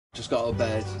Just got out of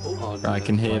bed on I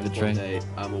can hear the train. Day,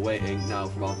 and we're waiting now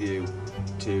from our view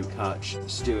to catch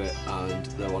Stuart and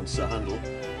the one Sir Handel,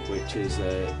 which is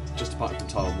just departed from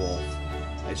Tower Wharf.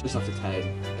 It's just after 10.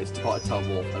 It's departed Tower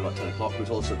Wharf at about 10 o'clock. It was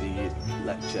also the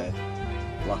lecture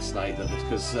last night that was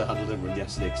because Sir Handel didn't run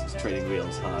yesterday because his training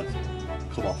wheels had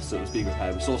come off, so it was being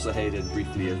repaired. We saw Sir Hayden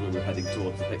briefly as we were heading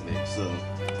towards the picnic, so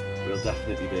we'll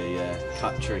definitely be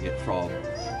capturing it from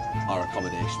our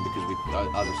accommodation because we,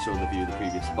 as I showed the view of the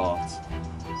previous spot,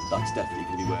 that's definitely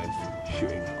going to be worth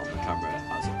shooting on the camera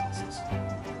as it passes.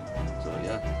 So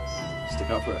yeah, stick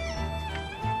out for it.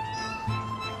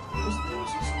 Oh,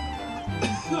 Jesus.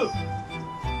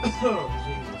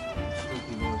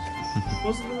 Spooky voice.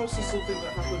 Wasn't there also something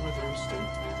that happened with Roasting?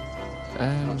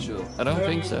 Not sure. I don't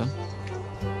think so.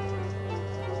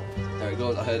 There we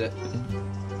go, I heard it.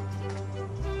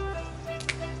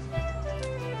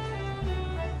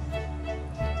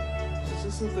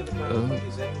 Something about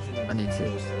his engine. I need to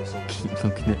keep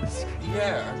looking at the screen.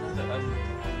 Yeah, it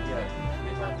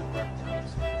might have wrecked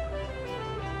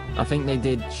out. I think they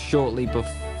did shortly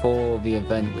before the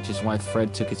event, which is why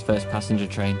Fred took his first passenger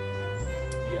train.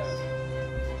 Yeah.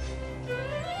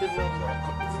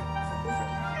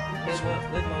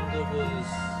 Midlander was...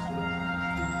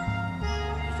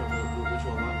 Which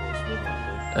one that was?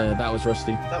 Midlander? That was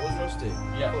Rusty. That was Rusty?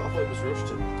 Yeah. I thought it was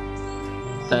Rushton.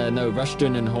 No,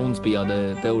 Rushton and Hornsby are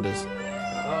the builders.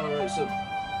 Oh, right, so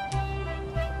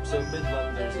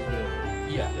Midlanders, isn't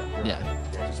it? Yeah.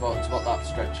 It's about that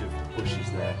stretch of bushes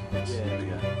there.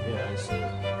 Yeah, I see.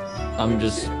 I'm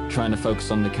just trying to focus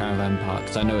on the caravan park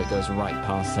because I know it goes right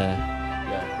past there.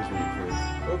 Yeah, because we're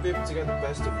through. We'll be able to get the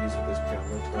best of views with this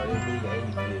camera, but it'll be a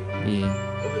view.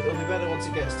 Yeah. It'll be better once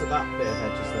it gets to that bit of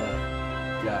hedges there.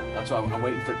 Yeah, that's why I'm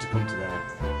waiting for it to come to there.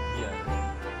 Yeah.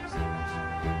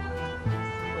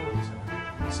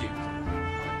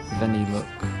 Then you look,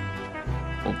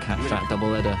 or catch that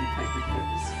double header.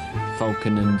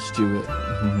 Falcon and Stewart. I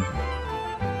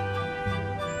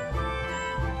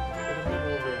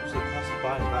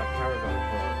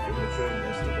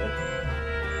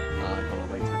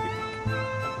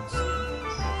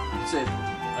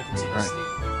can see the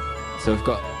steam. So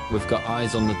we've got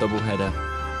eyes on the double header.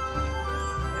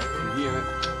 Can you hear it?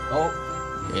 Oh,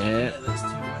 Yeah. There's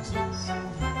two voices.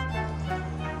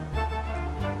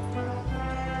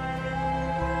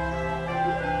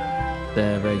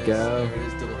 There we go. There it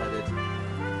is, double-headed.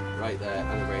 Right there,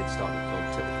 and the rain's starting to come,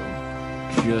 tip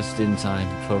the Just in time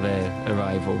for their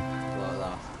arrival.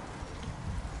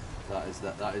 like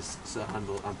that. That is Sir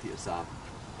Handel and Peter Sam,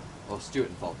 or Stuart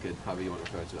and Falcon, however you want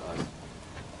to refer to it as,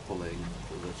 pulling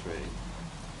the train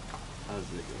as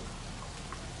they go.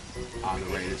 And the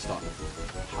rain is starting to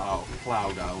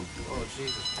plough down. Oh,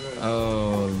 Jesus Christ.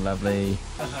 Oh, lovely.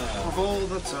 Of all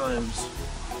the times.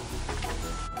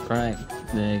 Right,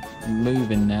 they're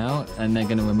moving now, and they're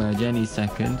going to emerge any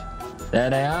second. There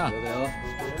they are. There they are.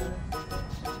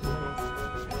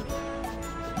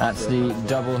 That's the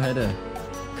double header.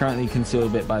 Currently concealed a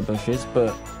bit by bushes,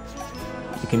 but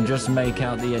you can just make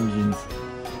out the engines.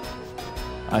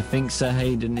 I think Sir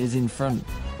Hayden is in front,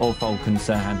 or Falcon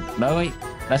Sir Hayden. No, wait,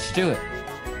 that's Stuart.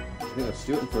 I think that's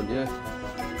Stuart in front, yeah.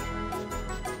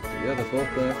 Yeah, they're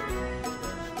both there.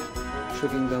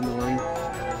 Chugging down the line.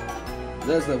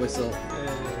 There's their whistle. They're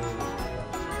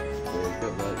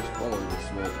just following the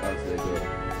smoke as they go.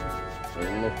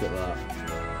 And look at that.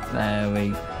 There we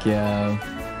go.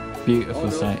 Beautiful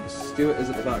sight. Stuart is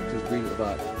at the back, there's green at the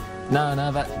back. No,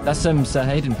 that's Sir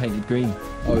Hayden painted green.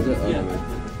 Oh, is it? Oh, Yeah.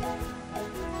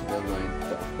 Never mind.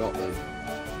 Got them.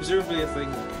 Presumably, I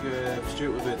think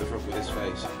Stuart would be at the front with his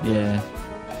face. Yeah.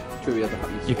 True, he had the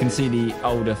happy You can see the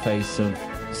older face of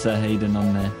Sir Hayden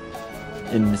on there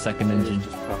in the second engine.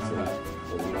 Just past that.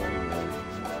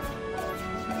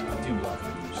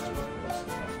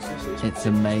 It's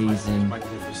amazing.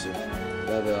 Magnificent.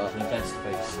 There they are. The best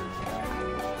face.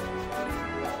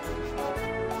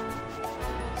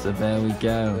 So there we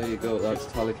go. There you go, that's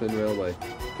Tallyclin Railway.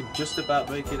 Could just about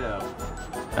make it out.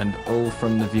 And all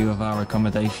from the view of our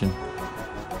accommodation.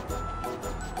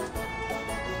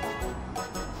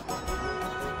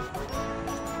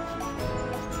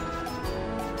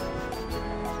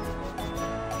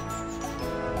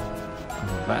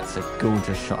 Oh, that's a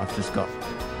gorgeous shot I've just got.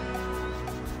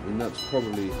 And that's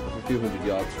probably a few hundred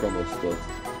yards from us, but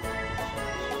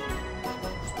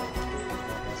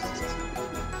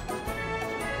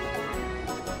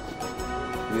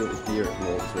to be able to hear it from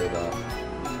all through that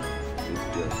is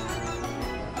just...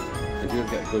 If you're going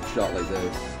to get a good shot like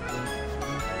this,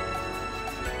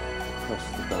 across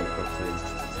the Belfast thing,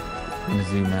 I'm going to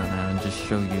zoom out now and just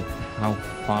show you how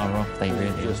far off they really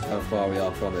are. just how far we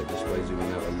are from it, just by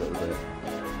zooming out a little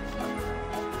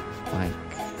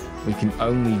We can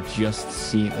only just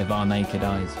see it with our naked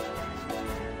eyes.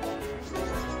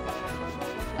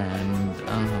 And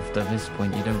after this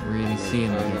point, you don't really see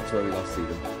them again. That's where we last see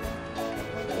them.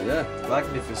 Yeah,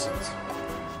 magnificent.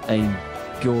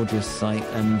 A gorgeous sight,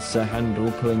 and Sir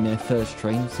Handel pulling their first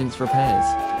train since repairs.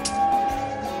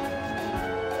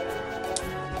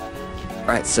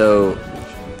 Right, so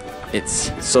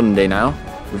it's Sunday now.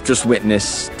 We've just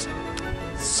witnessed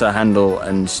Sir Handel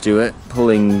and Stuart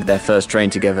pulling their first train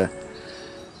together,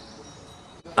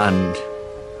 and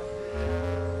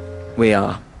we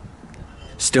are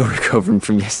still recovering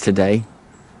from yesterday.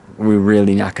 We're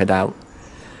really knackered out.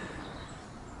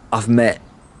 I've met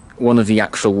one of the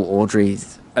actual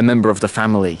Awdrys, a member of the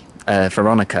family,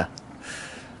 Veronica,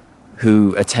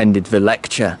 who attended the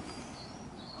lecture,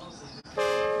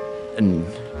 and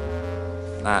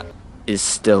that is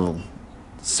still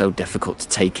so difficult to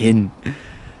take in.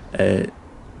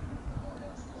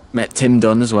 Met Tim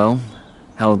Dunn as well,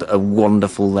 held a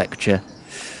wonderful lecture,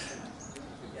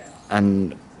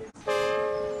 and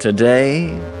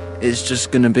today is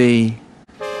just going to be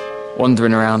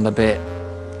wandering around a bit,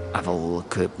 have a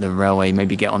look at the railway,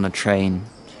 maybe get on a train,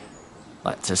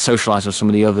 like to socialise with some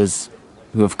of the others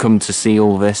who have come to see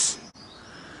all this,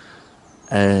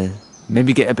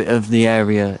 maybe get a bit of the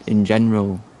area in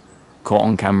general caught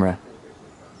on camera.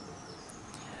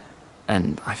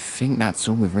 And I think that's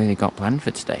all we've really got planned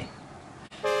for today,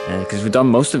 because we've done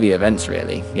most of the events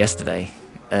really yesterday.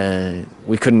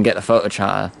 We couldn't get the photo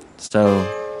charter, so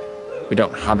we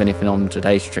don't have anything on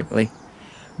today strictly.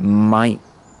 Might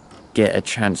get a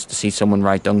chance to see someone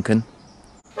ride Duncan.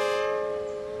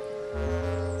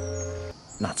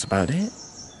 That's about it.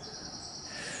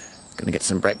 Gonna get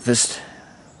some breakfast,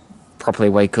 properly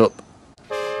wake up,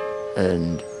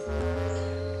 and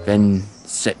then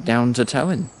sit down to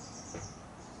towing.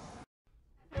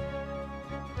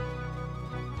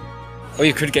 Oh,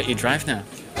 you could get your drive now.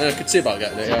 I could see about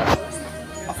getting it, yeah.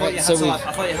 I thought you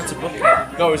had to book it.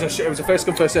 No, it was a first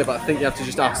come first serve, but I think you have to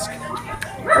just ask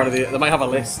one of the. They might have a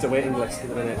list, a waiting list at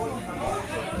the minute.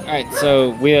 Alright,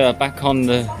 so we are back on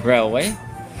the railway.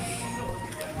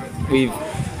 We've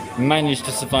managed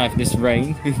to survive this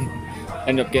rain.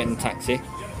 End up getting a taxi.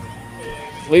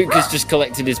 Luke has just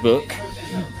collected his book.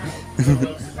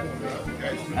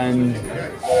 And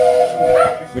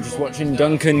we're just watching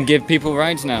Duncan give people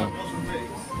rides now.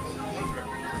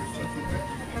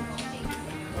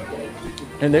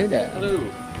 Hello there. Hello.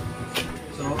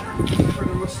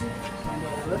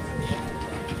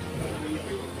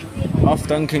 Off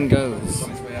Duncan goes.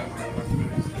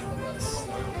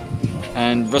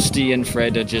 And Rusty and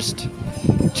Fred are just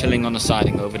chilling on a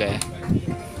siding over there.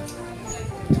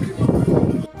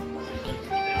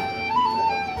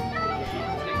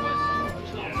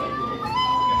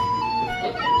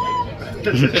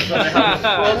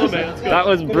 That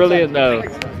was brilliant though.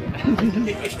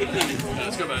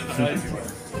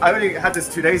 I only had this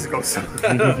 2 days ago, so.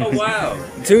 Oh wow!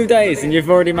 2 days and you've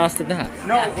already mastered that?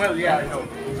 No, well, yeah, I know.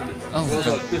 Oh,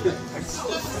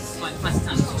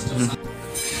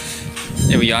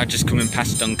 there we are, just coming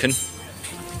past Duncan.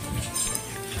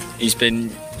 He's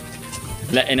been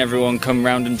letting everyone come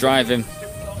round and drive him.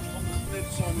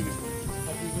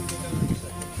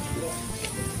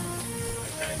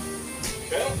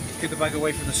 Keep the bag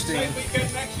away from the steam.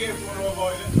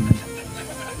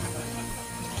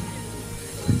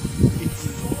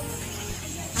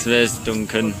 So there's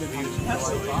Duncan.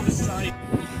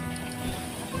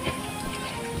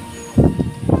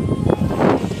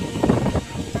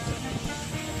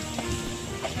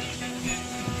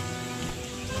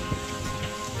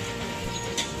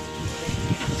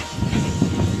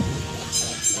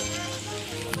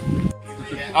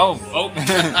 Oh.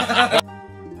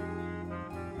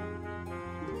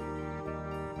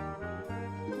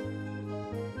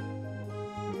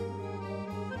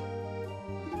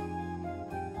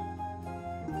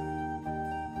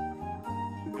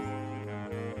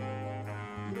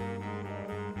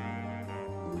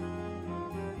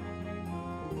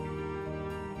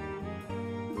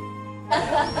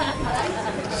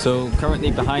 So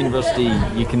currently behind Rusty,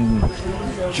 you can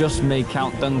just make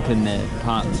out Duncan there,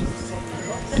 parked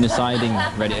in a siding,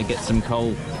 ready to get some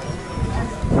coal.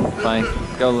 If I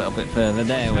go a little bit further,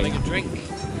 there we Having a drink.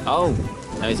 Oh,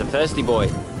 now he's a thirsty boy.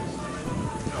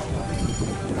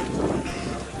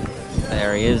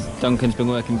 There he is. Duncan's been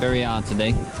working very hard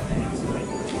today.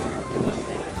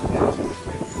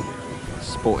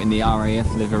 Sporting the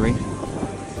RAF livery.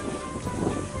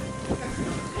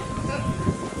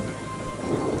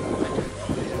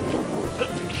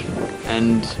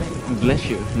 And bless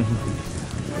you.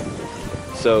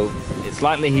 So it's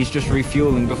likely he's just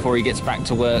refueling before he gets back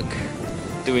to work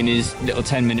doing his little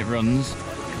 10-minute runs,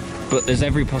 but there's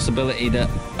every possibility that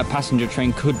a passenger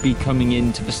train could be coming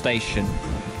into the station.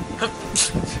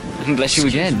 And bless you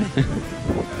again.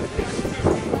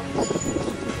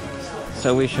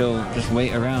 So we shall just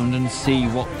wait around and see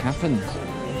what happens.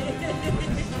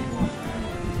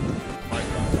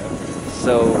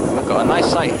 So we've got a nice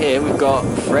sight here. We've got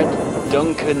Fred,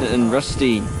 Duncan and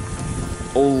Rusty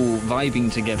all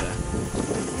vibing together.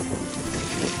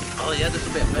 Oh yeah, there's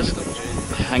a bit of mess up.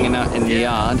 Hanging out in the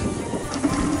yard.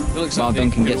 While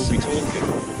Duncan gets... talking.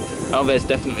 Oh, there's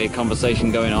definitely a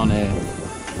conversation going on here.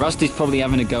 Rusty's probably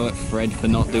having a go at Fred for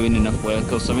not doing enough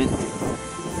work or something.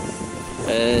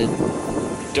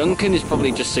 Duncan is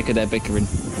probably just sick of their bickering.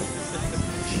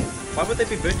 Why would they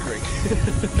be bickering?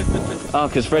 Oh,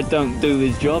 because Fred don't do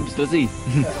his jobs, does he?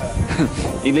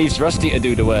 He leaves Rusty to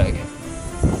do the work.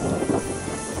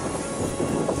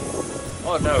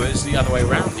 Oh no, it's the other way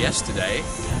around yesterday.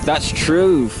 That's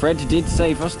true. Fred did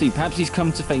save Rusty. Perhaps he's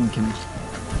come to thank him.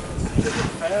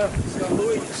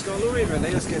 Scolari and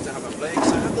Renee's going to have a break,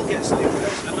 so Handel gets the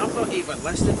impression, and I'm not even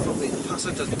listed for the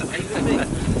passengers dying with me.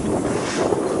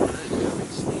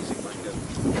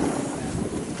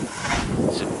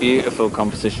 It's a beautiful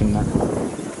composition now.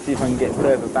 See if I can get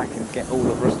further back and get all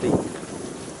of Rusty.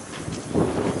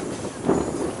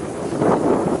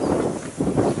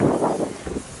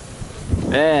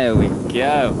 There we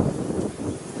go.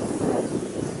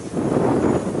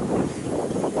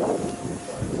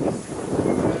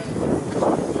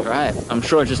 Right, I'm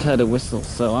sure I just heard a whistle,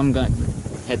 so I'm going to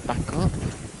head back up.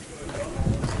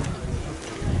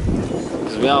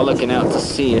 Because we are looking out to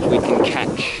see if we can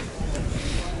catch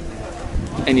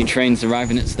any trains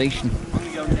arriving at station.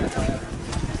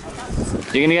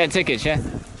 You're gonna get tickets, yeah?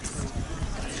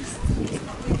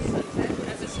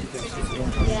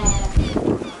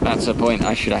 That's the point,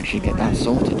 I should actually get that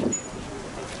sorted.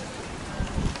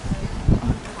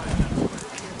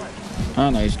 Oh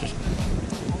no, he's just...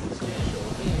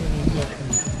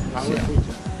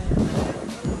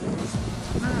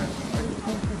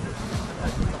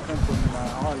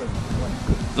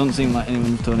 Doesn't seem like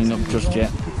anyone's turning up just yet.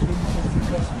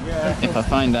 If I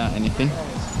find out anything,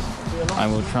 I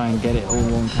will try and get it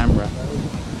all on camera.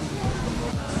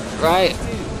 Right,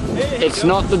 it's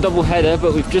not the double header,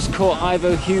 but we've just caught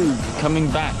Ivo Hugh coming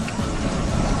back.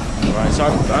 Right, so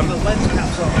I'm The lens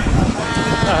caps on.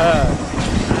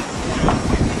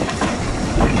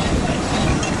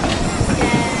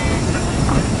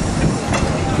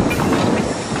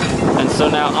 And so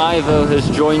now Ivo has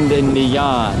joined in the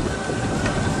yard.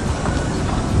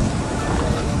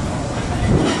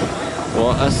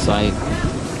 What a sight.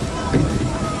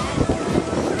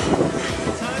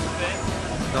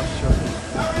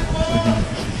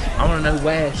 I want to know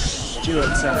where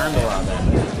Stuart's Handel are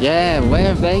then. Yeah, where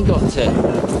have they got to?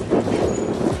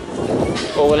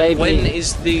 Or will they be... When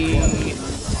is the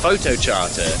photo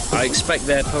charter? I expect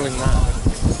they're pulling that.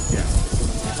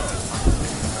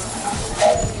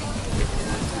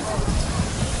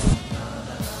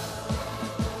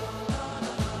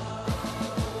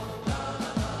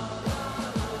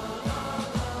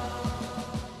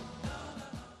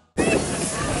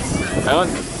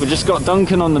 We just got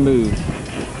Duncan on the move,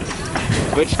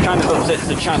 which kind of upsets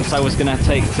the chance I was going to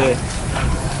take to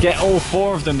get all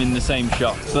four of them in the same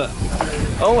shot. But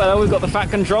oh well, we've got the fat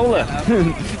controller.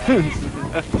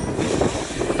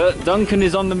 But Duncan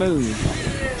is on the move.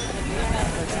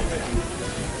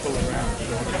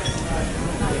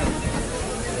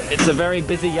 It's a very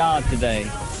busy yard today.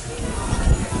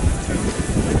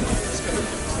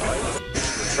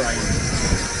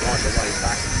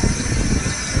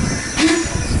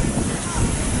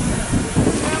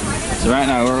 So right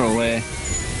now we're all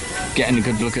getting a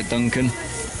good look at Duncan.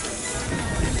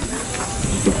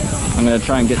 I'm going to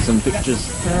try and get some pictures.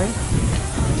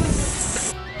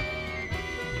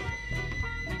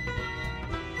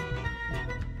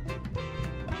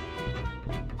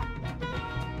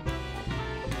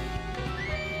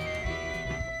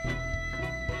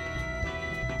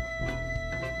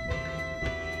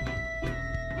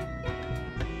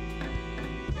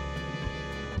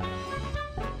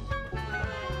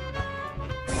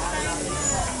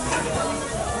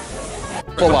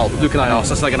 Oh well, Luke and I are, so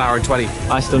that's like an hour and 20.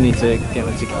 I still need to get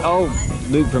my ticket. Oh,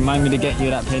 Luke, remind me to get you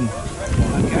that pin.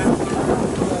 Okay.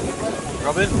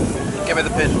 Robin, give me the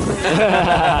pin.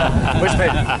 Which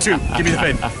pin? 2. Give me the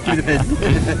pin. Give me the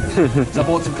pin. So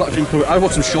I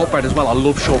bought some shortbread as well. I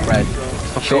love shortbread.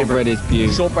 Shortbread is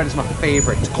beautiful. Shortbread is my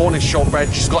favourite. Cornish shortbread,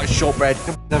 Scottish shortbread.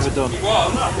 Never done.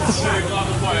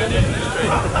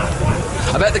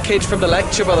 I met the kid from the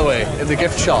lecture, by the way, in the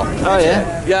gift shop. Oh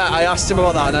yeah? Yeah, I asked him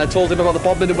about that, and I told him about the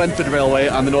Bodmin and Wentford Railway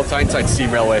and the North Tyneside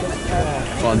Steam Railway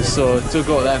ones, so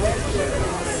go there.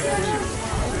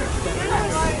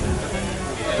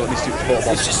 Don't need stupid photo It's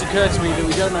bombs. just occurred to me that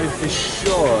we don't know for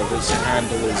sure that St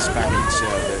Handel is back in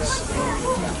service.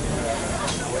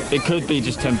 It could be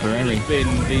just temporary.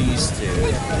 Been these two.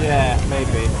 Yeah,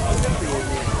 maybe.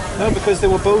 No, because they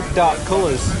were both dark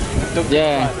colours.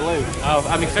 Yeah. Light blue. Oh,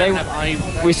 I mean, fair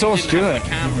enough. We saw didn't Stuart. have a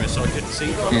camera, so I couldn't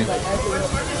see from it.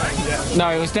 No,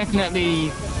 it was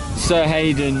definitely Sir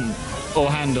Hayden or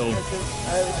Handel.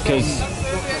 Because,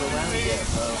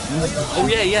 Oh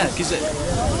yeah, because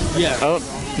oh,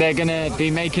 they're going to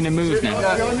be making a move now.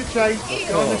 Go on the chain.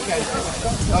 Go on the chain.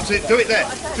 That's it. Do it there.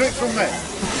 Do it from there.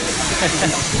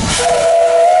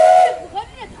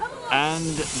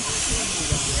 And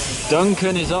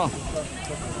Duncan is off.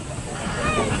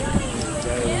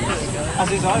 As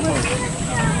his iPhone.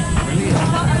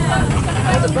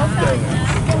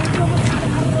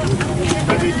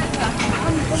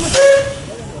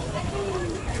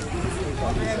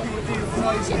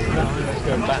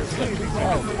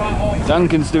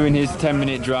 Duncan's doing his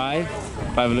 10-minute drive,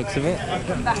 by the looks of it.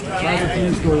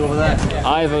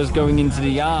 Ivor's going into the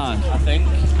yard. I think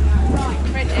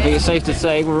it's safe to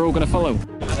say we're all going to follow.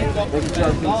 And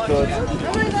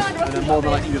then more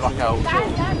than likely be back out.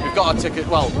 We've got our ticket,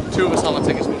 well, two of us have our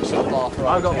tickets booked so far.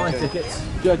 I've got my tickets.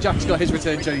 Yeah, Jack's got his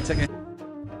return journey ticket.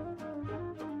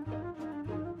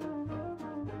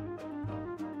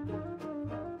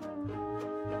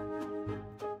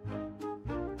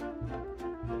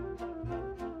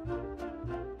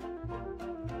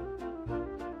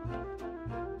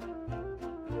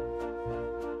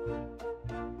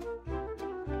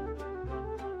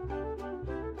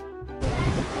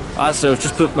 Alright, so I've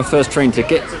just booked my first train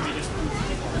ticket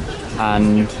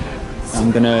and I'm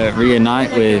gonna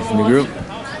reunite with my group.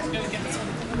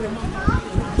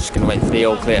 Just gonna wait for the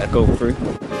all clear to go through.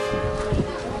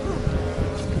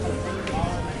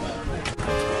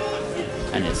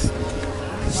 And it's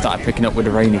started picking up with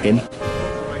the rain again.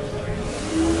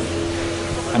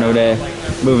 I know they're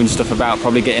moving stuff about,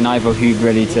 probably getting Ivo Hugh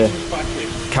ready to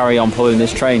carry on pulling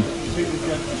this train.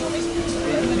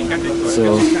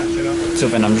 So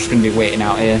then I'm just going to be waiting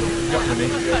out here.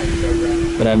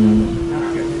 But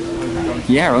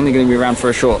yeah, we're only going to be around for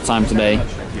a short time today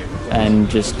and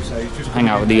just hang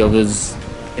out with the others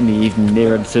in the evening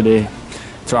nearer to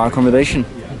our accommodation.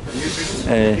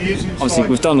 Obviously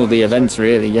we've done all the events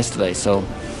really yesterday, so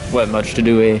weren't much to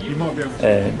do here.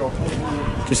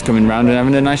 Just coming round and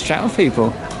having a nice chat with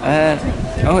people.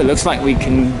 Oh, it looks like we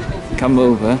can come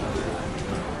over.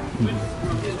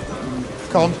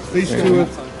 Come on, these two are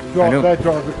they're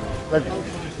driving.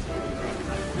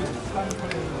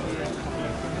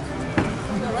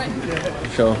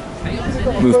 Sure.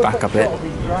 Move back a bit.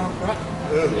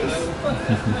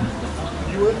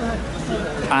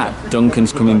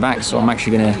 Duncan's coming back, so I'm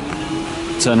actually going to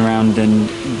turn around and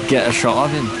get a shot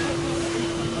of him.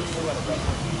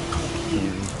 Here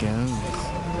he goes.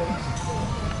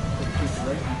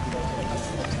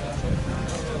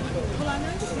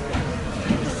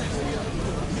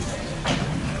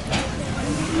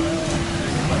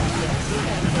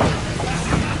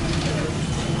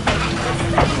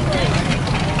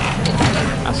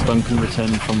 As Duncan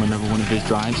returning from another one of his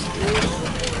drives.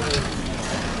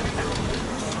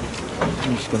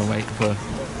 I'm just going to wait for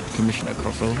Commissioner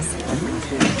crossover.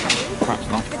 Perhaps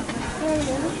not.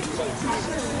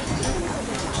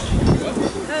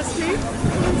 That's two.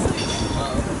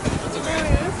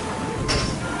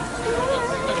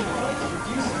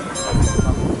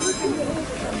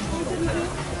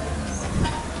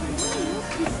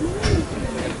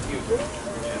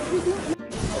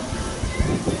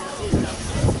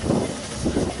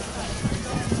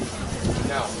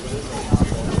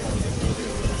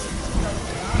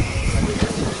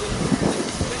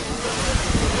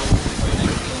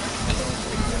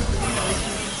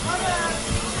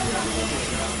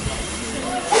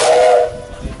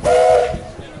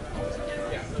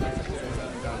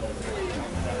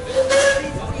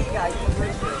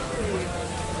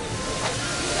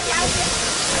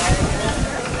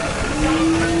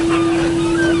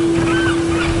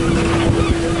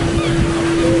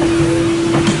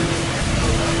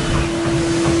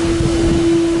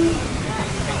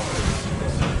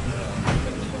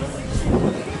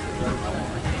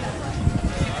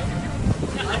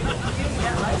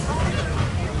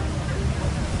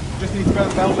 Just need to go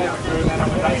and bell later through and then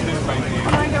I'll be back to this way.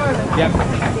 Can I go over? Yep.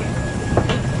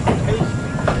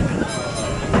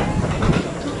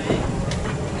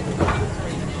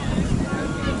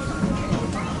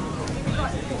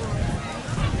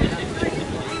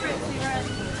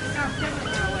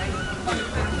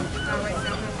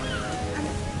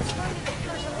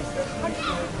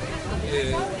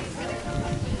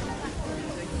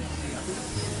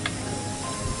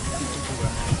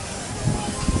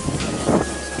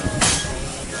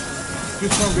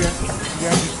 the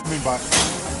engine's coming back.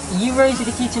 You raised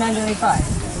the key to 995?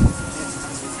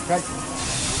 Okay.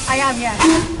 I am, yes.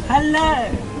 Hello!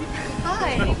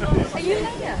 Hi. Are you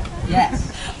Leia?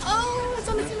 Yes. Oh, it's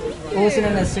honest to meet you. Also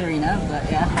known as Serena, but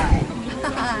yeah, hi.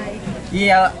 Hi.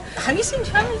 Yeah, have you seen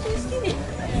Travis in the studio?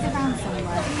 He's around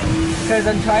somewhere. Because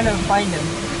I'm trying to find him.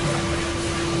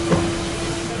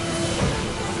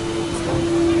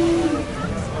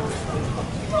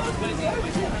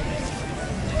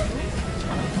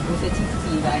 With the TT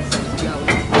guys, so go.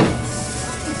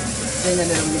 Doing a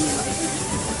little mini life.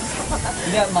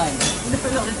 You don't mind? No,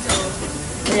 not at all.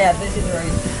 Yeah, this is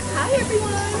Rose. Hi,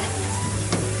 everyone.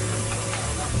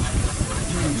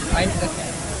 Okay.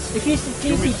 If you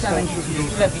see challenges,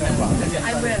 let me know.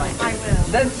 I will.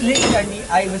 That's literally,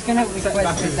 I was going to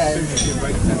request this as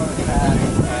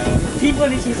people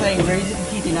literally saying Rose is the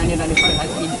TT 995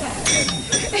 has been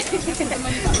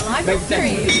Well, I'm not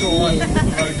three.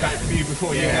 Back for you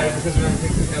before you go because of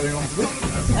everything that's going on.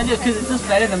 and just because it's just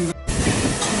better than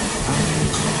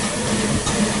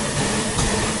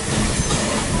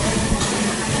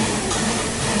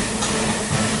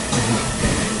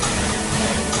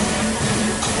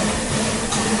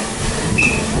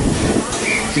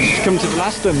Did you come to the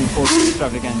last Awdry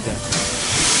Extravaganza?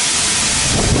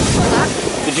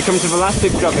 Did you come to the last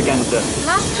Extravaganza?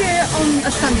 Last year on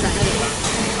a Sunday.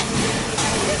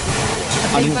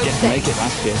 I didn't get to make it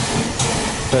last year.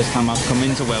 First time I've come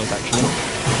into Wales actually.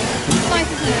 It's nice,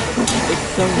 isn't it? It's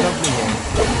so lovely here.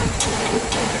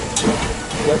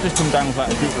 Yeah, I've just come down with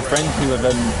like a group of friends who have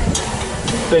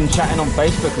been chatting on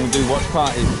Facebook and we do watch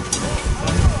parties.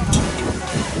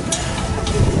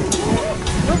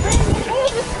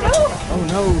 Oh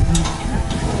no!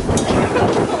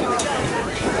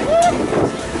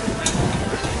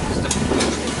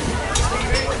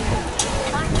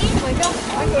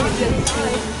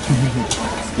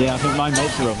 Yeah, I think my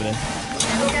mates are over there.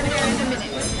 We're going to go in a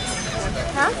minute.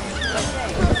 Huh?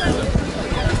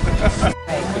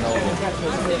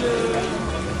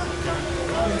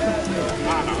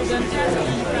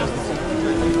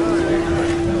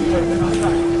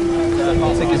 I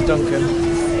think it's Duncan.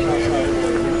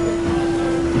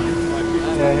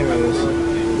 Yeah, here it is.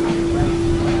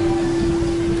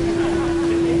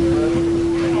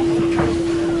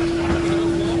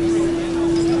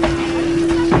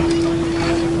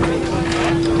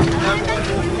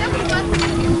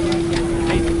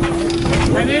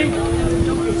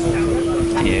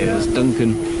 Yeah, it's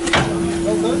Duncan. You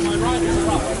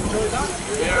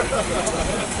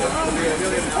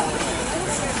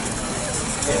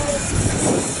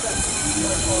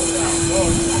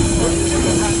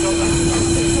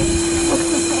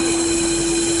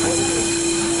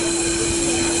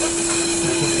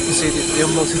can see the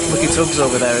unloaded lucky tugs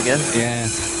over there again. Yeah.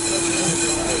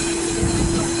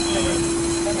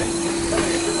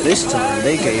 This time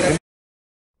they gave him.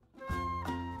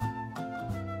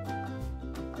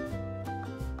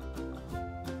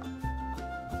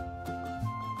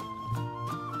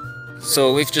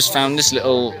 So we've just found this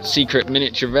little secret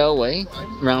miniature railway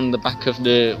around the back of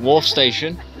the wharf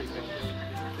station.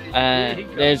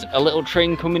 There's a little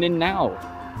train coming in now.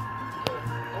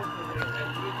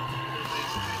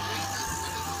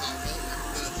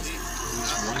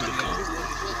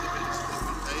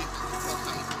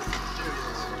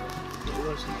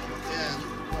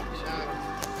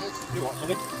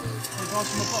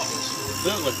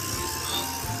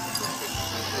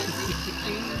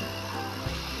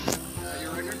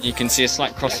 You can see a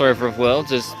slight crossover of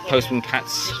worlds as Postman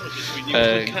Pat's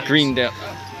Greendale.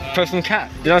 Postman Cat?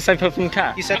 Did I say Postman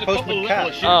Cat? You said Postman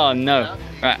Cat. Oh no.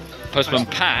 Right. Postman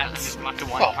Pat's.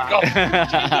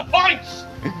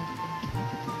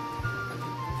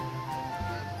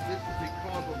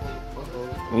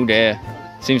 Oh dear.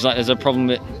 Seems like there's a problem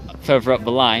bit further up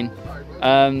the line.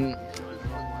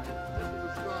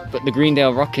 But the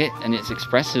Greendale rocket and its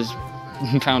express has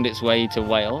found its way to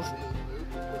Wales.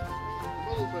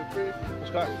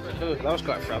 That was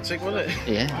quite frantic, wasn't it?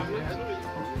 Yeah.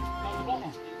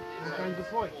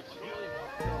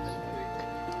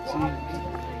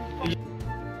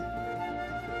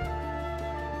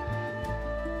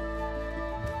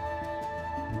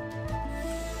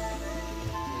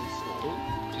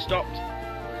 She stopped.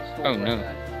 Oh no.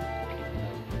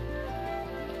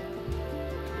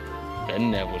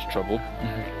 Then there was trouble.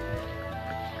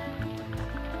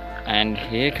 And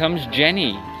here comes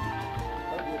Jenny.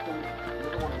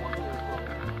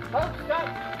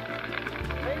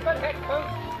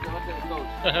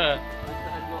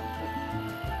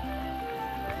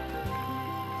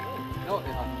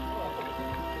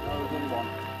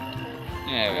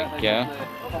 There we go.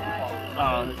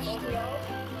 Oh,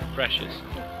 refreshers.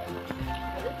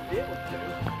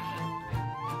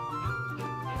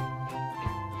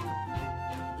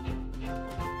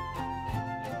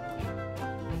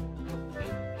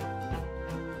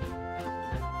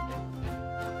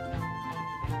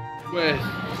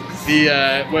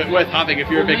 Worth having if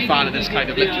you're a big fan of this kind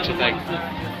of literature thing.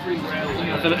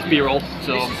 I think it's B-roll,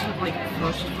 so.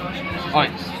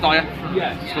 Alright, start ya.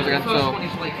 Yeah. Suppose again, so.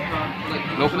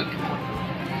 Open it.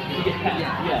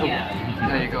 Yeah.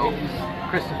 There you go.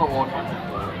 Christopher Ward.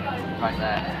 Right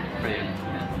there. Brilliant.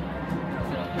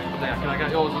 Can I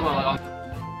get yours as well?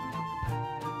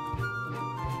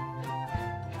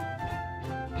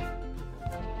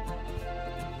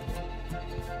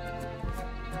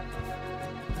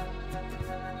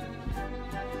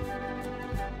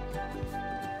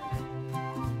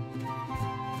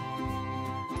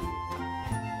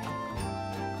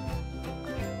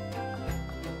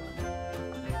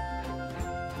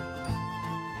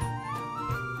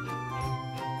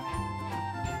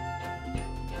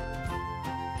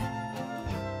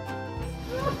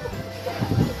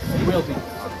 Will be.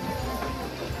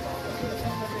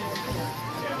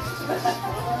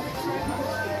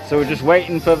 So we're just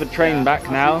waiting for the train back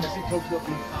now,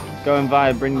 going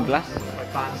via Bryn Glass.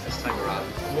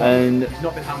 And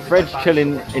Fred's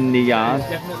chilling in the yard.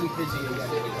 Yeah,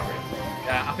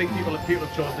 I think people have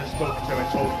chosen this spoken to and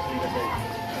told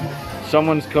to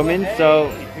Someone's coming,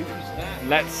 so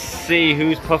let's see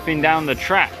who's puffing down the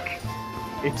track.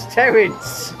 It's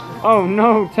Terence! Oh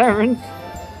no, Terence!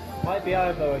 Might be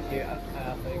Ivo here,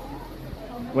 I think.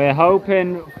 We're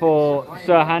hoping for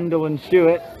Sir Handel and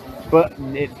Stuart, but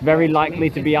it's very likely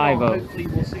to be Ivo. Hopefully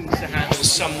we'll see Sir Handel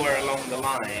somewhere along the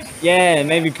line. Yeah,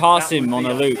 maybe pass him on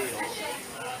a loop.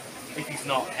 If he's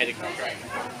not heading for the train.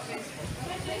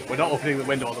 We're not opening the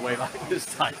window all the way back this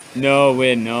time. No,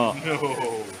 we're not.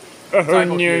 No.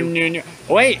 No.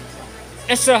 Wait!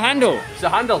 It's Sir Handel! Sir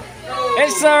Handel!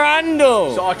 It's Sir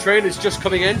Handel! So our train is just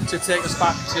coming in to take us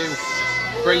back to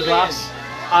Bryn Glass,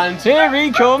 and here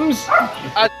he comes!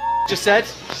 As just said,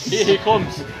 here he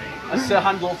comes. As Sir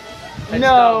Handel heads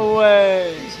No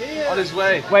way! down on his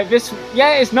way. Wait,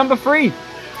 it's number 3!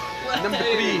 Number 3.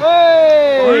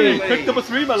 Hey! Pick number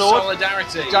 3, my lord.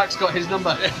 Solidarity. Jack's got his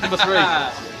number 3.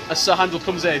 As Sir Handel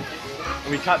comes in,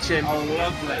 and we catch him. Oh,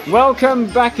 lovely. Welcome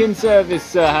back in service,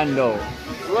 Sir Handel.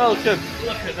 Welcome.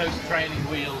 Look at those training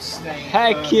wheels staying.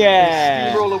 Heck yeah!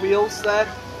 Steamroller wheels there,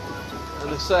 and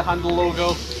the Sir Handel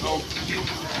logo.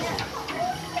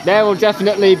 There will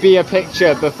definitely be a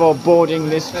picture before boarding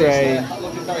this train.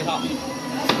 Looking very happy.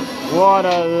 What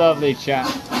a lovely chap.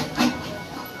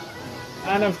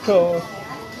 And of course,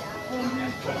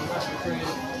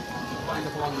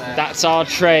 that's our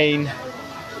train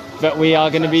that we are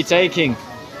going to be taking.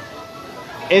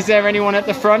 Is there anyone at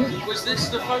the front? Was this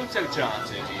the photo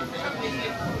charting?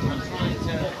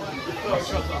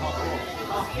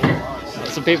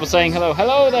 Some people saying hello.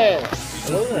 Hello there!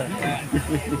 Hello there.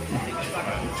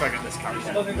 Try to get this camera.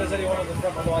 I don't think there's anyone at the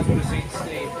front, otherwise I would have seen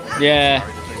Steve. Yeah.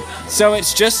 So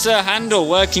it's just Sir Handel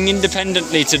working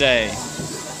independently today.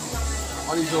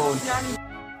 On his own.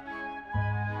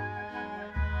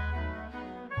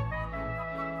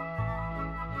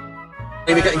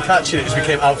 We were getting catching it as we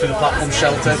came out through the platform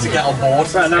shelter to get on board.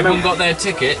 Everyone got their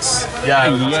tickets?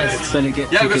 Yeah, Yes, better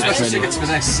get yeah, we've got tickets special ready. tickets for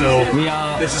this, so We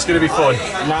are this is going to be fun.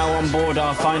 now on board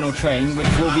our final train, which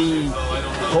will be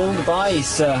pulled by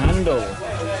Sir Handel.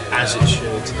 As it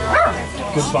should.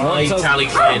 Goodbye, Tally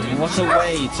Finn. What a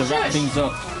way to wrap things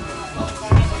up.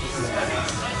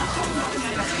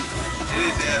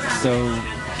 So,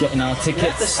 getting our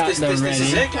tickets at the This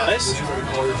is ready. it, guys.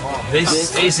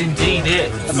 This is indeed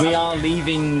it. We are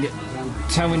leaving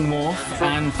Towing Wharf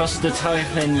and Foster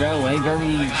Typing Railway very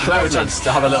We'll have a shortly. chance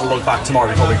to have a little look back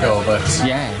tomorrow before we go, but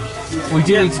Yeah. We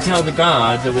do need to tell the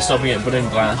guard that we're stopping at Bryn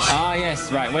Glass. Ah, yes,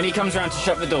 right. When he comes around to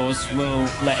shut the doors, we'll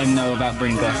let him know about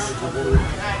Bryn Glass.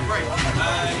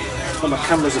 Well, my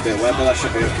camera's a bit wet, but that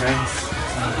should be okay.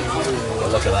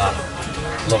 look at that.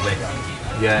 Lovely.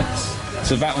 Yes.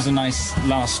 So that was a nice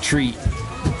last treat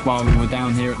while we were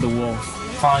down here at the wharf.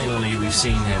 Finally, we've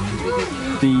seen him.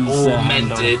 These All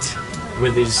Handel. mended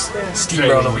with his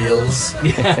Steamroller wheels.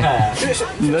 Yeah.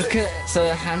 Look at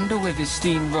Sir Handel with his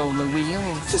steamroller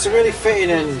wheels. So it's a really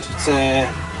fitting end to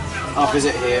our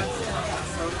visit here.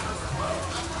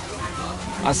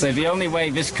 I say the only way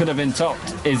this could have been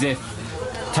topped is if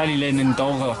Tallylin and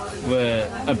Dover were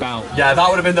about. Yeah, that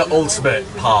would have been the ultimate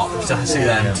part to see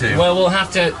them too. Well, we'll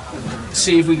have to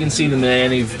see if we can see them in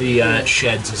any of the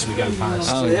sheds as we go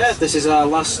past. Oh, So yeah, this is our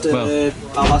last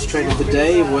train of the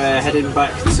day. We're heading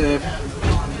back to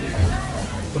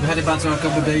we're heading back to our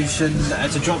accommodation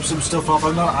to drop some stuff off.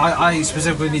 I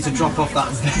specifically need to drop off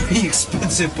that very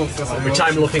expensive book which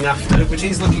I'm looking after. Which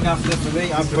he's looking after for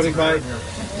me. I'm putting my...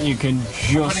 You can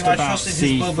just about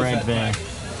see Fred there.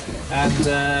 And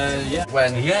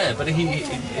yeah. But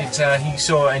he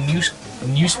saw a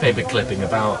newspaper clipping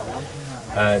about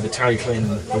the Tally Flynn,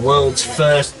 the world's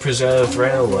first preserved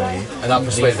railway, and that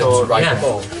persuaded him to write the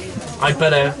book.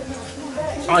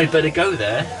 I better go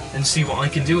there and see what I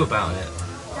can do about it.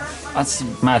 That's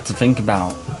mad to think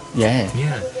about. Yeah.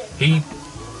 Yeah. He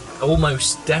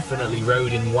almost definitely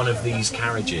rode in one of these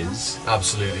carriages.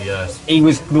 Absolutely, yeah. He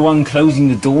was the one closing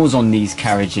the doors on these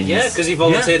carriages. Yeah, because he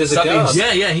volunteered as a guard.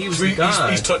 Yeah, he was the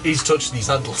guard. He's touched these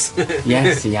handles.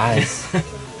 Yes, he has.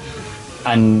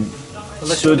 And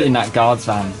stood in that guard's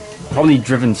van. Probably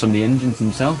driven some of the engines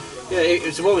himself.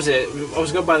 Yeah, so what was it? I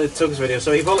was going by the Tugs video.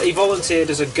 So he volunteered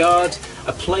as a guard,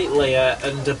 a plate layer,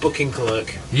 and a booking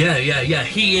clerk. Yeah.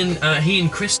 He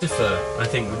and Christopher, I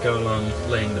think, would go along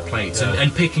laying the plates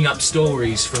and picking up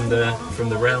stories from the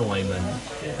railwaymen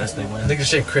as they went. I think it's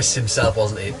a shame Chris himself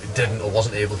wasn't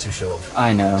able to show up.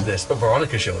 I know. To this, but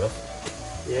Veronica showed up.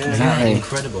 Yeah, exactly.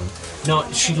 Incredible.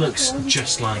 No, she looks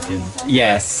just like him.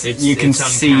 Yes, you can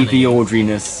see the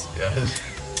Awdryness. Yeah.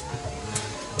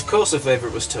 Of course, her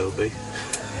favourite was Toby.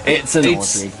 It's an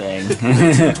Awdry thing.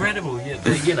 It's incredible,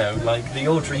 you know, like the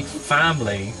Awdry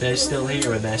family, they're still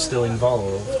here and they're still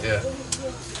involved. Yeah.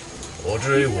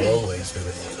 Awdry will always be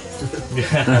with you.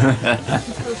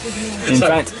 In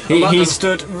fact, he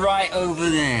stood right over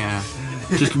there,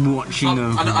 just watching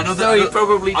over. I know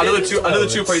the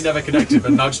two probably never connected,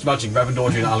 but now just imagine Reverend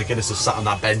Awdry and Alec Guinness have sat on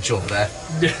that bench over there.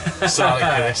 So Alec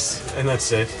Guinness, and that's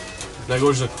it. Like,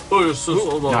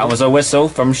 That was a whistle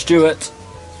from Stuart.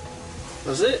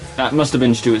 Was it? That must have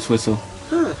been Stuart's whistle.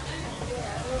 Huh.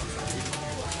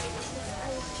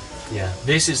 Yeah,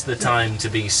 this is the time to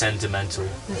be sentimental.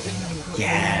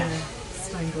 Yeah.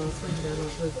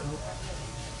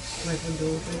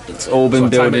 It's all been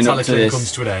building up to this.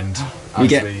 Comes to an end.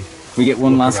 We get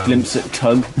one last glimpse at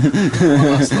Tug.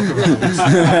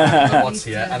 What's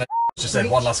here? And just said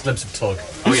one last glimpse of Tug.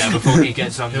 Oh yeah, before he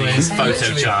gets on the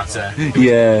photo charter.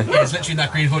 Yeah. He's literally in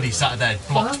that green hoodie, sat there,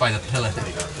 blocked by the pillar.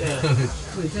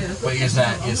 But he's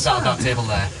there. He's sat at that table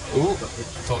there. Ooh.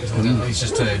 Talking to him. He's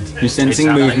just turned. You're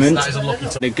sensing movement. That is unlucky.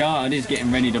 The guard is getting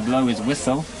ready to blow his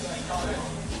whistle.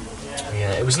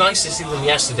 Yeah, it was nice to see them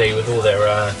yesterday with all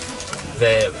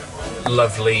their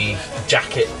lovely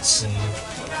jackets and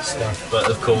stuff. But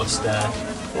of course,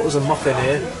 what was a muffin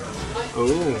here?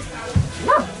 Ooh.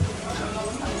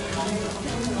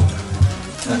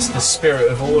 That's the spirit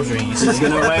of Awdry. He's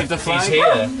going to wave the flag. He's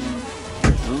here.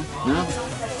 Oh, no.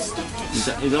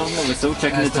 He's on the whistle,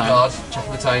 checking the time. Guard,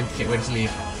 checking the time, can't wait to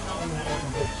leave.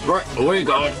 Right, away,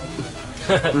 guard.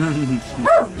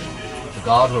 The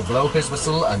guard will blow his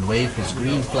whistle and wave his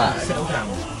green flag.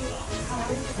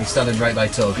 He's standing right by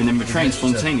Tug. And then the train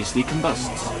spontaneously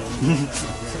combusts.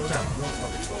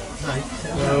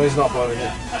 No, he's not blowing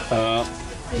it.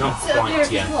 Not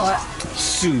quite yet.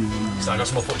 Soon. So I got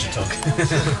some more footage of Tug.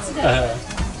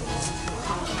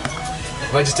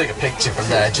 I might just take a picture from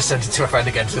there, just send it to a friend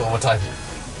again, do it one more time.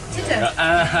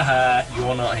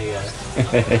 You're not here.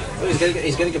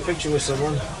 He's getting a picture with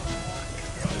someone.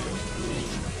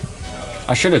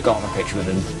 I should have gotten a picture with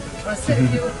him. I said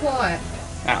if you were quiet.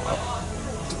 Ah, well.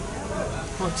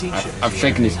 I've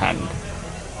shaken his hand.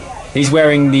 He's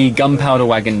wearing the Gunpowder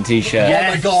Wagon t-shirt.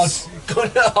 Yes. Oh my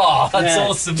god! Oh, that's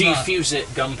awesome. Defuse it,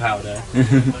 gunpowder.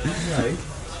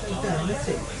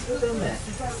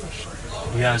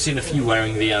 Yeah, I've seen a few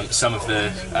wearing the some of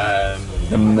the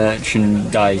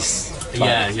merchandise.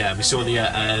 Yeah, we saw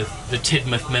the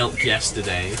Tidmouth milk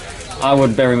yesterday. I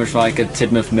would very much like a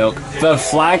Tidmouth milk. The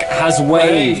flag has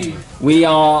waved. We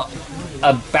are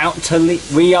about to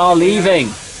leave. We are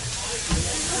leaving.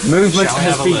 Movement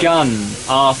has begun.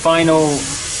 Our final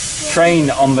train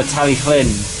on the Tally Flynn.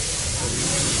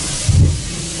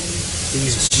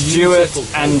 Stuart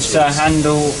and Sir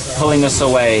Handel pulling us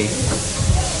away.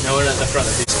 No one at the front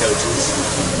of these coaches.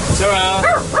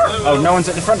 Oh, no one's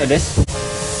at the front of this?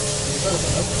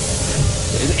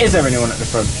 Is there anyone at the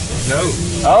front? No.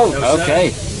 Oh, no,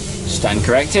 okay. Stand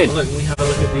corrected. Well, look, we have a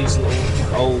look at these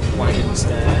little old wagons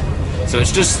there. So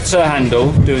it's just Sir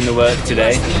Handel doing the work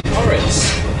today. Horace.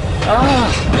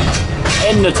 Ah!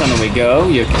 In the tunnel we go.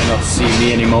 You cannot see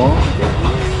me anymore.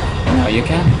 Now you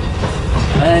can.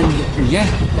 And yeah,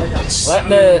 let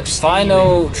the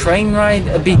final train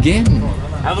ride begin.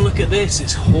 Have a look at this,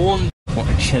 it's horned. What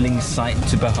a chilling sight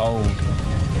to behold.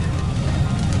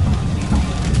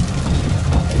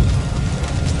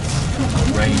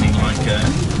 Raining like a...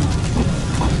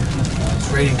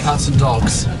 raining cats and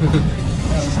dogs.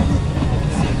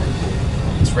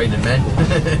 It's raining men.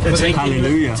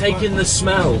 Hallelujah. Taking the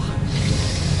smell.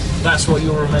 That's what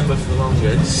you'll remember for the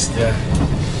longest. Yeah.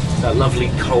 That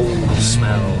lovely cold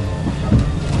smell.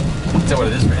 Is that what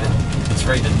it is, raining? It's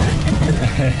raining.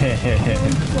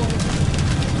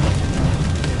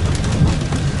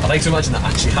 I like to imagine that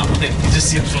actually happening. You just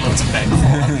see a flood of men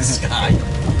fall out of the sky.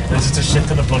 There's just a shit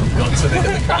ton of blood and guts when they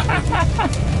hit the ground.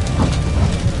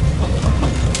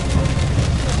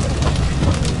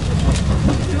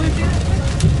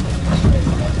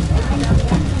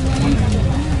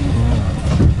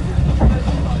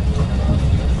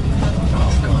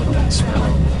 Oh god, that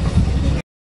smell.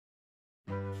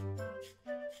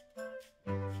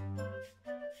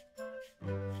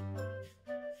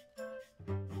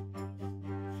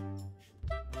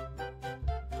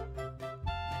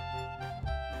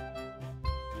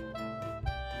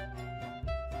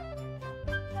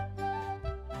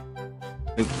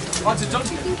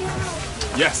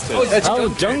 Yes, Oh,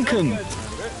 Duncan!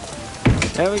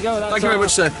 There we go. That's Thank you very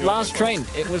much, sir. Last train.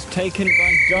 It was taken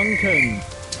by Duncan.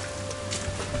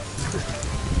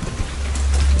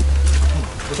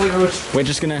 Thank you very much. We're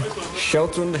just gonna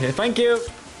shelter under here. Thank you.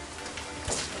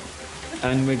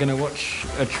 And we're gonna watch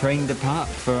a train depart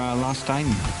for our last time.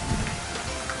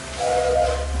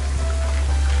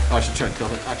 Oh, I should try and kill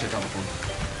it. Actually, I got my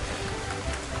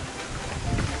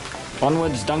phone.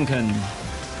 Onwards, Duncan.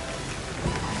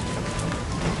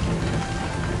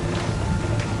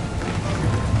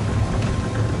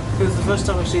 It was the first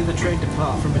time I've seen the train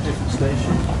depart from a different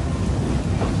station.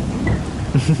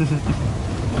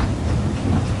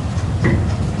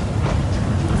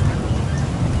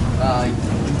 Bye.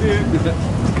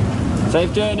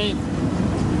 Safe journey.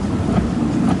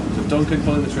 So Duncan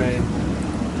pulling the train,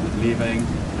 leaving,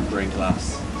 break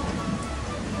glass,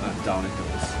 and down it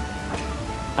goes.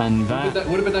 And that.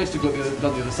 Would have been nice to go on the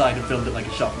other side and filmed it like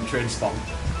a shot from Train Spot.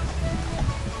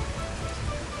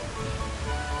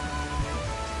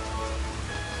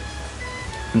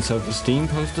 And so the steam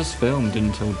posters filmed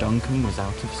until Duncan was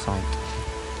out of sight.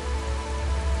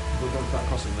 We'll go to that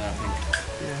crossing there, I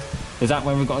think. Is that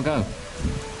where we've got to go?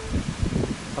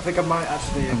 I think I might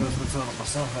actually go to the toilet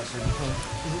myself actually.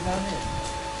 Is it down here?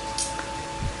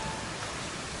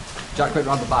 Jack went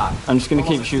round the back. I'm just going to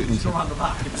keep shooting. Go round the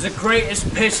back. It was the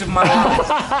greatest piss of my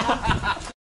life.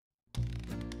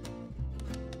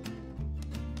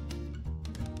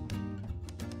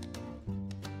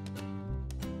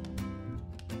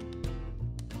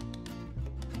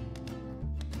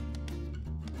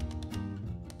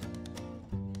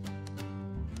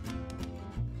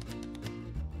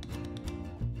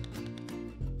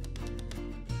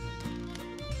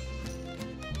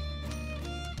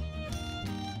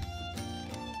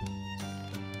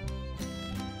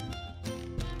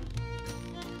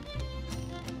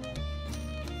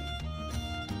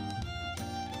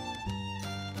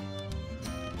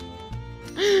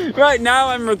 Right now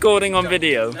I'm recording on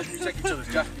video.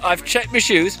 I've checked my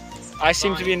shoes. I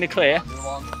seem to be in the clear.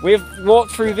 We've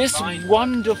walked through this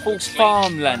wonderful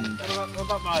farmland.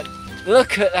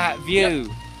 Look at that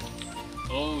view.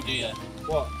 Oh dear.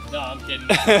 What? No, I'm kidding.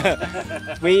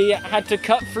 We had to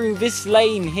cut through this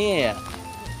lane here,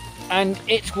 and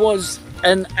it was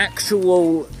an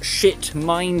actual shit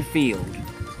minefield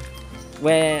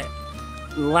where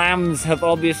lambs have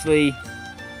obviously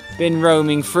been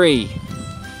roaming free.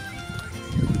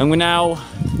 And we're now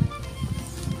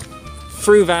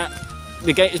through that.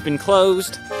 The gate has been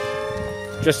closed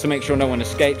just to make sure no one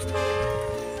escapes.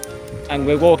 And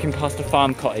we're walking past a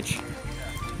farm cottage.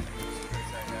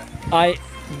 I've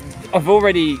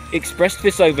already expressed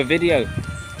this over video,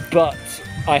 but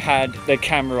I had the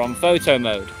camera on photo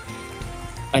mode.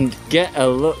 And get a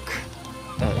look.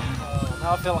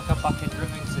 Now I feel like I'm back in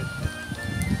Rivington.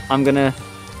 I'm gonna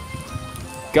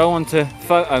go onto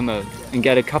photo mode and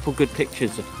get a couple good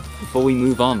pictures before we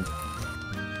move on.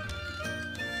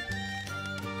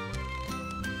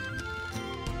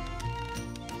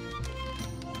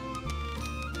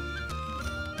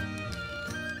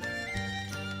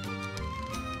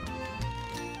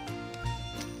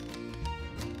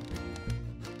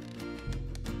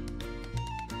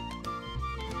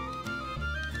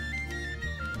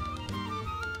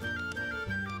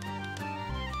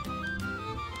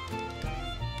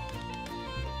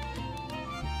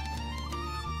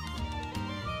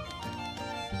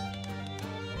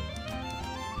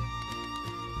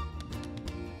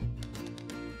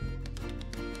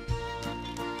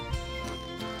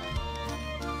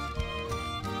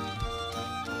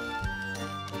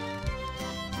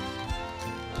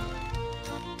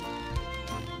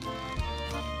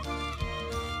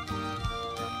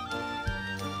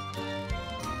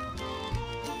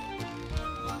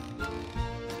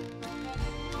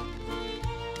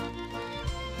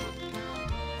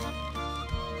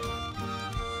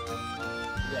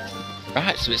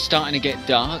 Right, so it's starting to get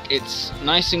dark. It's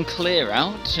nice and clear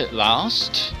out at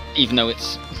last, even though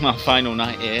it's our final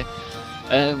night here.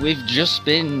 We've just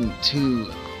been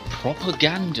to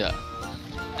Propaganda,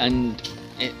 and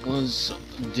it was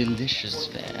delicious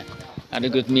there. Had a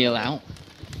good meal out,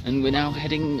 and we're now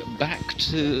heading back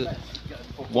to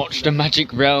watch the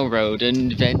Magic Railroad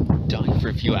and then die for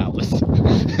a few hours.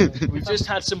 We've just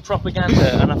had some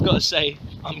propaganda, and I've got to say,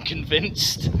 I'm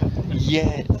convinced.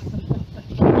 Yeah.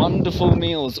 Wonderful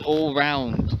meals all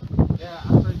round. Yeah,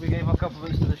 I think we gave our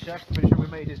compliments to the chef to make sure we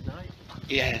made his night.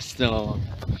 Yes, no.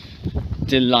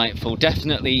 Delightful.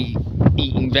 Definitely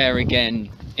eating there again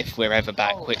if we're ever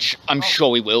back, which I'm sure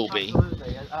we will be.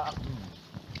 Absolutely.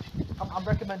 I'm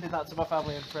recommending that to my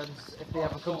family and friends if they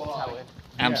ever come to Towin.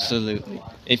 Absolutely. Yeah.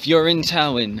 If you're in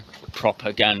Towin,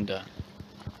 Propaganda.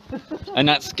 And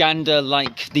that's gander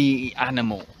like the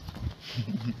animal.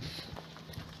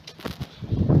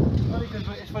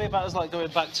 It's funny about us like going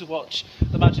back to watch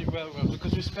the Magic Railroad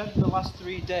because we spent the last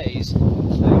 3 days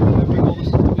remembering all the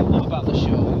stuff that we love about the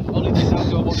show, only to now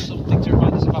go watch something to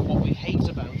remind us about what we hate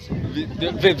about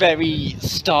it. The very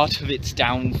start of its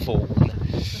downfall.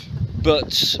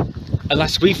 But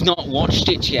alas, we've not watched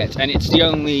it yet, and it's the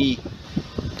only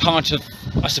part of,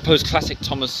 I suppose, Classic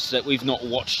Thomas that we've not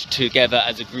watched together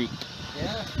as a group.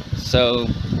 Yeah. So,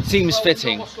 seems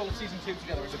fitting. We've not watched all of season 2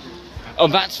 together as a group. Oh,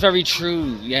 that's very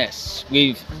true, yes.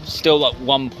 We've still at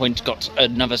one point got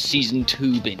another season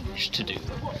 2 binge to do.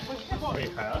 Oh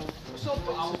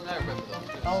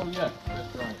yeah,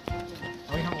 that's right.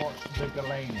 We haven't watched the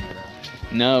Ghislaine era.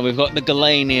 No, we've got the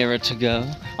Ghislaine era to go.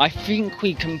 I think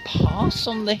we can pass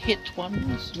on the hit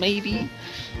ones, maybe?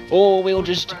 Or we'll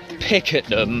just pick at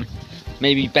them.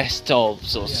 Maybe best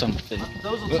ofs or something.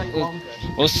 Those will take longer.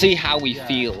 We'll see how we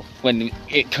feel when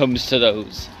it comes to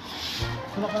those.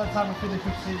 But by the time we finish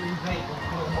with series 8, we'll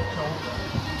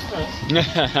feel much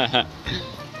older.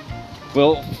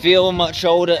 We'll feel much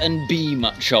older and be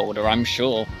much older, I'm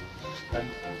sure. And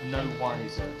no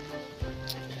wiser.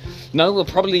 No, we'll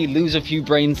probably lose a few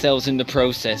brain cells in the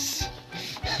process.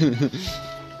 There's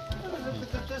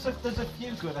a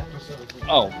few good episodes.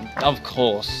 Oh, of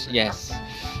course, yes.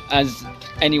 As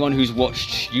anyone who's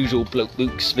watched usual Bloke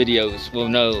Luke's videos will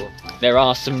know, there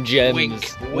are some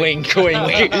gems. Wink,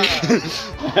 wink.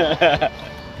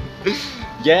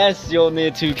 Yes, you're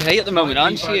near 2K at the moment,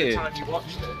 aren't you?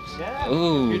 Yeah.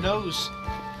 Ooh. Who knows?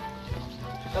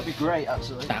 That'd be great,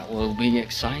 actually. That will be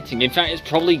exciting. In fact, it's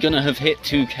probably going to have hit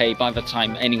 2K by the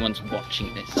time anyone's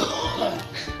watching this. I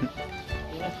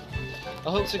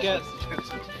hope to get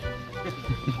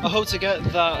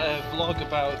that vlog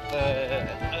about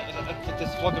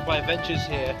this vlog of my adventures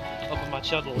here up on my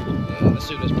channel as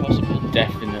soon as possible.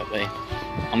 Definitely.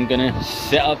 I'm gonna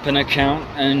set up an account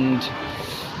and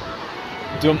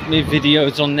dump my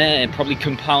videos on there, probably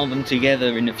compile them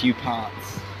together in a few parts.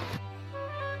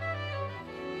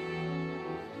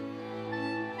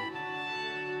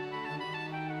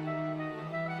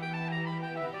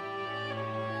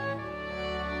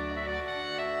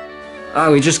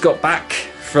 We just got back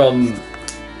from,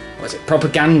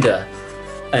 Propaganda,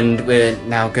 and we're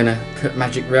now gonna put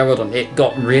Magic Railroad on. It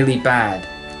got really bad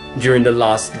during the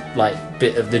last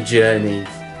bit of the journey,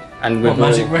 and we're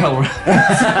Magic Railroad?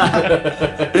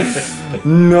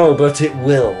 No, but it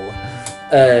will.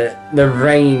 The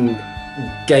rain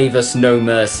gave us no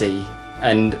mercy,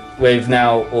 and we've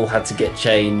now all had to get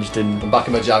changed. And I'm back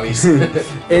in my jammies.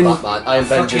 Batman, I am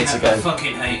vengeance again. I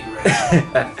fucking hate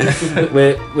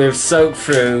we're soaked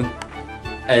through,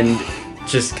 and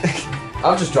just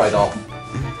I've just dried off.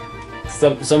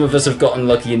 Some of us have gotten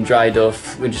lucky and dried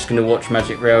off. We're just gonna watch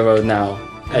Magic Railroad now,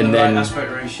 and then right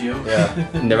aspect ratio. Yeah,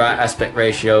 in the right aspect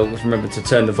ratio. Remember to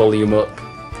turn the volume up,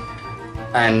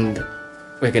 and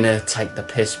we're gonna take the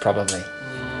piss probably.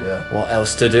 Yeah. What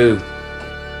else to do?